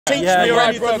teach me or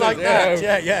anything like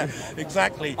that. Yeah,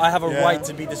 exactly. I have a right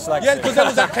to be dyslexic. Yeah, because there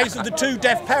was that case of the two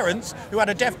deaf parents who had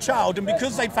a deaf child, and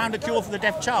because they found a cure for the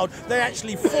deaf child, they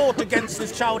actually fought against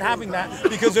this child having that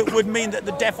because it would mean that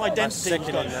the deaf identity was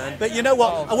gone. But you know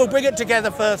what? I will bring it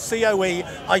together for COE.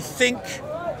 I think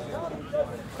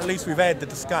at least we've had the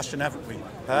discussion, haven't we?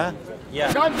 Huh?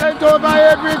 Yeah. Content over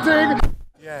everything.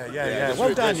 Yeah.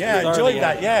 Well done. Yeah, enjoyed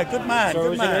that. Yeah, good man.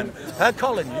 Good man.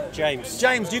 Colin. James.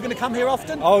 James, you going to come here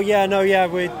often? Oh yeah, no, yeah.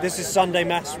 This is Sunday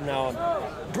Mass from now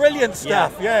on. Brilliant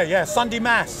stuff. Yeah. Sunday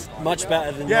Mass. Much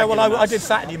better than. Yeah, well, I did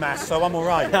Saturday Mass, so I'm all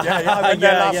right. Yeah, I went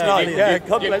there last night. Yeah,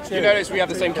 God bless you. You notice we have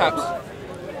the same caps.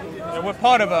 Yeah, we're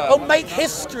part of a. Oh, make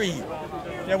history.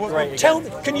 Yeah, well, tell me,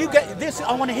 can you get this?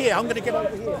 I want to hear. I'm going to get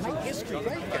over here. Make history.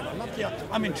 Great again. I love you.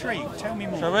 I'm intrigued. Tell me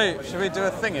more. Shall we do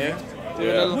a thing here?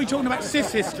 Are we talking about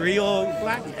cis history or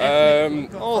black?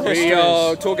 All we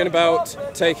are talking about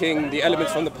taking the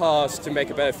elements from the past to make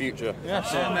a better future.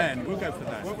 Yes, amen. We'll go for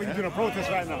that. We're doing a protest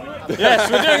right now.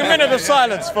 Yes, we're doing a minute of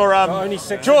silence for only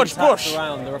 6 George Bush.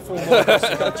 Around. There are 4 more across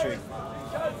the country.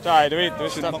 Sorry, do we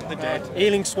should mock the dead?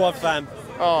 Ealing Squad fam.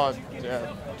 Oh,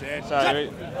 yeah.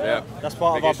 Sorry, yeah. That's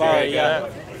part of our borough. Yeah.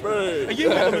 Are you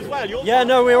with them as well? Yeah,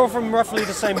 no, we're all from roughly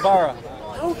the same borough,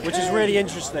 which is really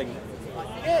interesting.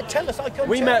 Yeah, tell us.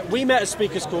 We met at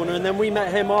Speaker's Corner, and then we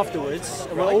met him afterwards.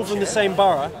 And we're all from the same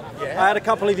borough. Yeah. I had a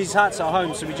couple of these hats at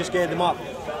home, so we just gave them up.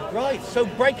 Right. So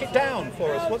break it down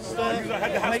for us. What's the?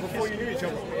 Had the hats before you knew each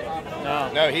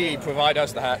other. No, he provided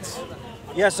us the hats.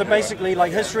 Yeah, so basically,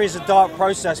 like, history is a dark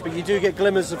process, but you do get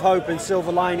glimmers of hope and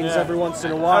silver linings every once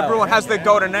in a while. Everyone has their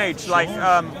golden age. Like,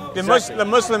 the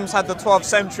Muslims had the 12th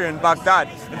century in Baghdad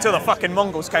until the fucking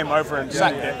Mongols came over and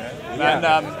sacked it. And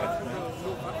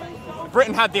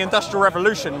Britain had the Industrial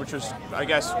Revolution, which was, I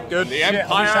guess, good. The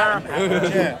Empire.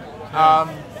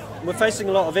 We're facing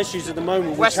a lot of issues at the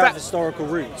moment which have historical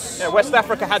roots. Yeah, West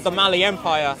Africa had the Mali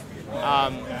Empire.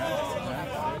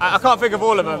 I can't think of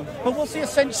all of them. But what's the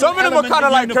essential? Some of them are kind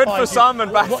of like good for some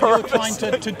and bad for others. What you're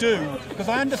trying to do, because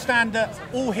I understand that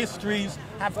all histories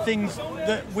have things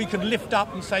that we can lift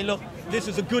up and say, look, this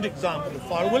is a good example of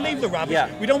fire. We'll leave the rubbish.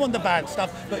 Yeah. We don't want the bad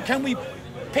stuff, but can we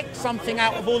pick something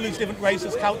out of all these different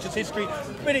races, cultures, history,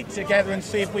 put it together and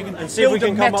see if we can build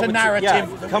a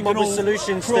meta-narrative come up with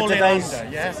solutions to today's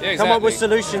come up with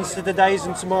solutions to today's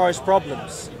and tomorrow's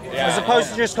problems. As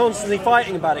opposed to just constantly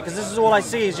fighting about it, because this is all I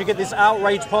see is you get this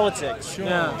outrage politics,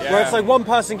 where it's like one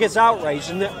person gets outraged,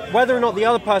 and whether or not the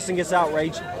other person gets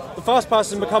outraged, the first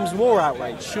person becomes more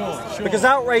outraged. Sure. Because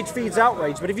outrage feeds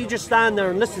outrage, but if you just stand there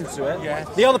and listen to it,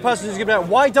 the other person is going to be like,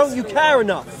 why don't you care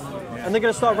enough? And they're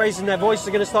going to start raising their voice,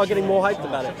 they're going to start getting more hyped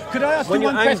about it. Could I ask you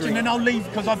one question, and I'll leave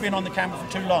because I've been on the camera for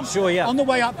too long. Sure, yeah. On the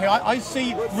way up here, I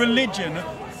see religion,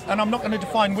 and I'm not going to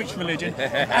define which religion,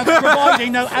 as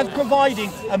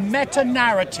providing a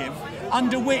meta-narrative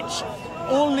under which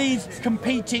all these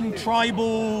competing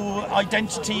tribal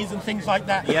identities and things like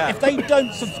that, if they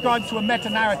don't subscribe to a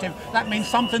meta-narrative, that means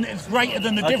something that is greater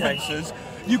than the differences.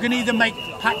 You can either make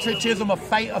patriotism a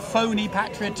phony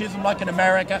patriotism like in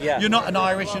America. You're not an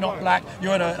Irish, you're not black,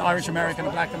 you're an Irish American, a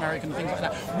black American, things like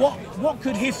that. What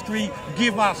could history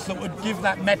give us that would give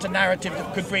that meta-narrative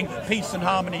that could bring peace and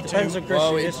harmony to? Depends on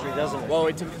Christian history, doesn't it?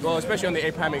 Well, especially on the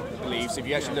Abrahamic beliefs, if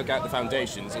you actually look at the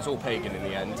foundations, it's all pagan in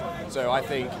the end. So I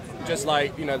think just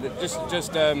like,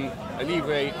 just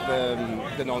alleviate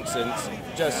the nonsense,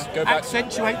 just go back.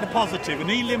 Accentuate the positive and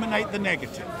eliminate the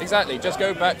negative. Exactly, just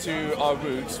go back to our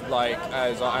roots, like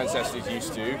as our ancestors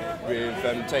used to, with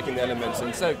taking the elements,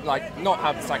 and so like not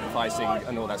have the sacrificing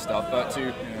and all that stuff, but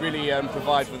to really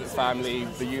provide for the family,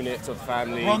 the unit of the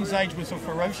family. Bronze Age was a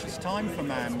ferocious time for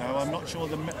man, though. I'm not sure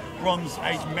the Bronze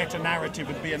Age meta-narrative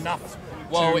would be enough.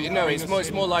 Well, no,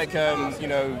 it's more like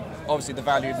obviously the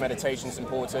value of meditation is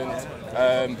important.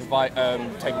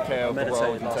 Taking care of the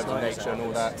world in terms of nature and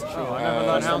all that. Sure, I never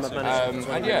learned how to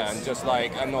meditate. And just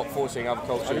like and not forcing other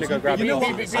cultures. I'm going to go grab I'm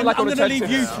going to leave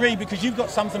you three because you've got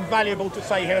something valuable to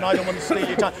say here, and I don't want to steal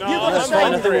your time. You've got to say.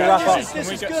 I think we'll wrap up. This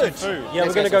is good. Yeah,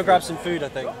 we're going to go grab some food, I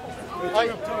think.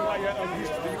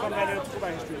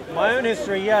 My own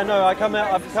history,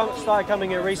 I've started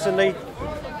coming here recently,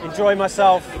 enjoy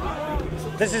myself.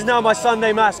 This is now my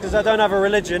Sunday Mass because I don't have a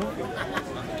religion.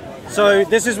 So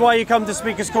this is why you come to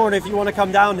Speaker's Corner if you want to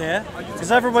come down here,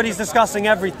 because everybody's discussing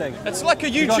everything. It's like a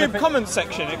YouTube comment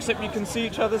section, except you can see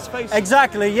each other's faces.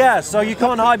 Exactly, yeah. So you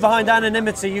can't hide behind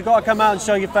anonymity. You've got to come out and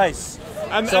show your face.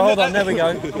 So hold on, there we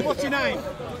go. What's your name?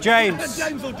 James.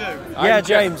 James will do. Yeah,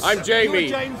 James. I'm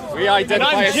Jamie. We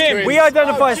identify as twins. We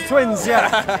identify as twins,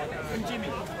 yeah. And Jimmy.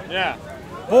 Yeah.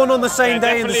 Born on the same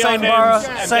day in the same borough,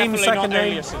 same second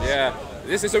name. Yeah.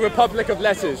 This is a republic of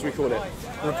letters, we call it.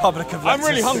 Republic of Letters. I'm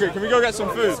really hungry. Can we go get some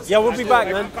food? Yeah, we'll be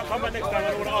back, man. Come back next time.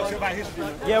 I want to ask you about history.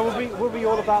 Man. Yeah, we'll be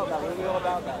all about that. We'll be all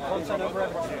about that. Content over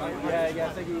everything.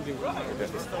 Yeah, take it easy.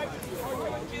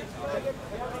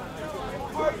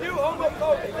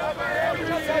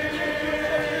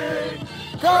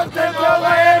 Content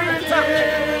over everything.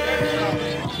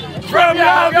 From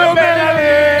your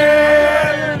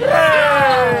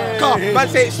Come, man,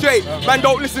 say it straight. Man,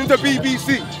 don't listen to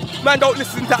BBC. Man, don't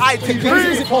listen to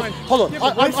ITV. Hold on,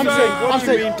 I'm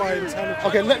saying.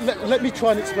 Okay, let me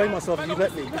try and explain myself. If you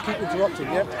let me, you keep interrupting.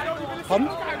 Yeah.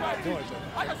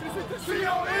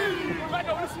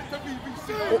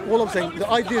 All I'm saying, the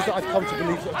ideas that I've come to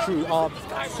believe are true are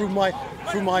through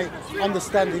my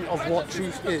understanding of what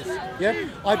truth is. Yeah,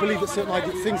 I believe that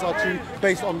certain things are true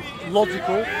based on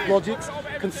logics,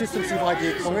 consistency of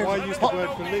ideas. So why use the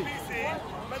word belief?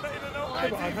 I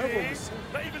know what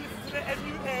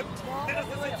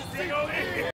you